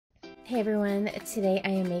Hey everyone, today I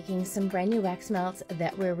am making some brand new wax melts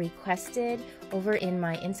that were requested over in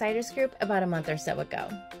my insiders group about a month or so ago.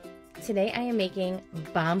 Today I am making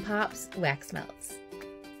Bomb Pops wax melts.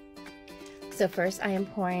 So first I am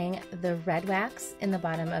pouring the red wax in the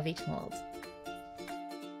bottom of each mold.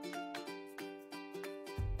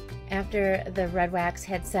 After the red wax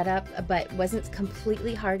had set up but wasn't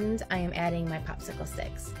completely hardened, I am adding my popsicle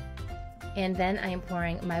sticks. And then I am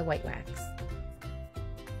pouring my white wax.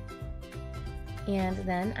 And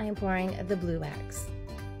then I am pouring the blue wax.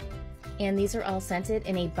 And these are all scented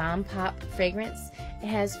in a Bomb Pop fragrance. It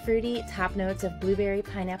has fruity top notes of blueberry,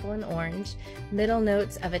 pineapple, and orange, middle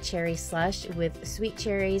notes of a cherry slush with sweet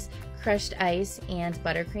cherries, crushed ice, and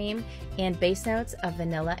buttercream, and base notes of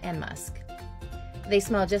vanilla and musk. They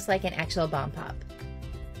smell just like an actual Bomb Pop.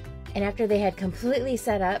 And after they had completely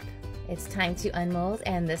set up, it's time to unmold,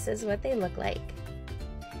 and this is what they look like.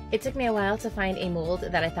 It took me a while to find a mold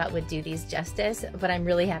that I thought would do these justice, but I'm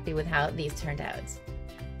really happy with how these turned out.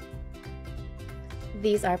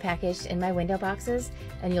 These are packaged in my window boxes,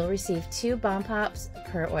 and you'll receive 2 Bomb Pops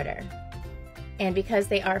per order. And because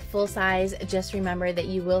they are full size, just remember that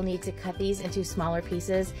you will need to cut these into smaller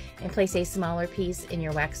pieces and place a smaller piece in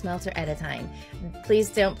your wax melter at a time. Please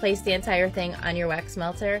don't place the entire thing on your wax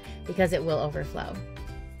melter because it will overflow.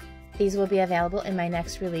 These will be available in my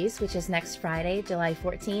next release, which is next Friday, July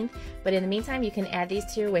 14th, but in the meantime, you can add these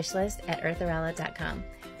to your wish list at eartherella.com.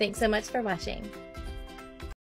 Thanks so much for watching.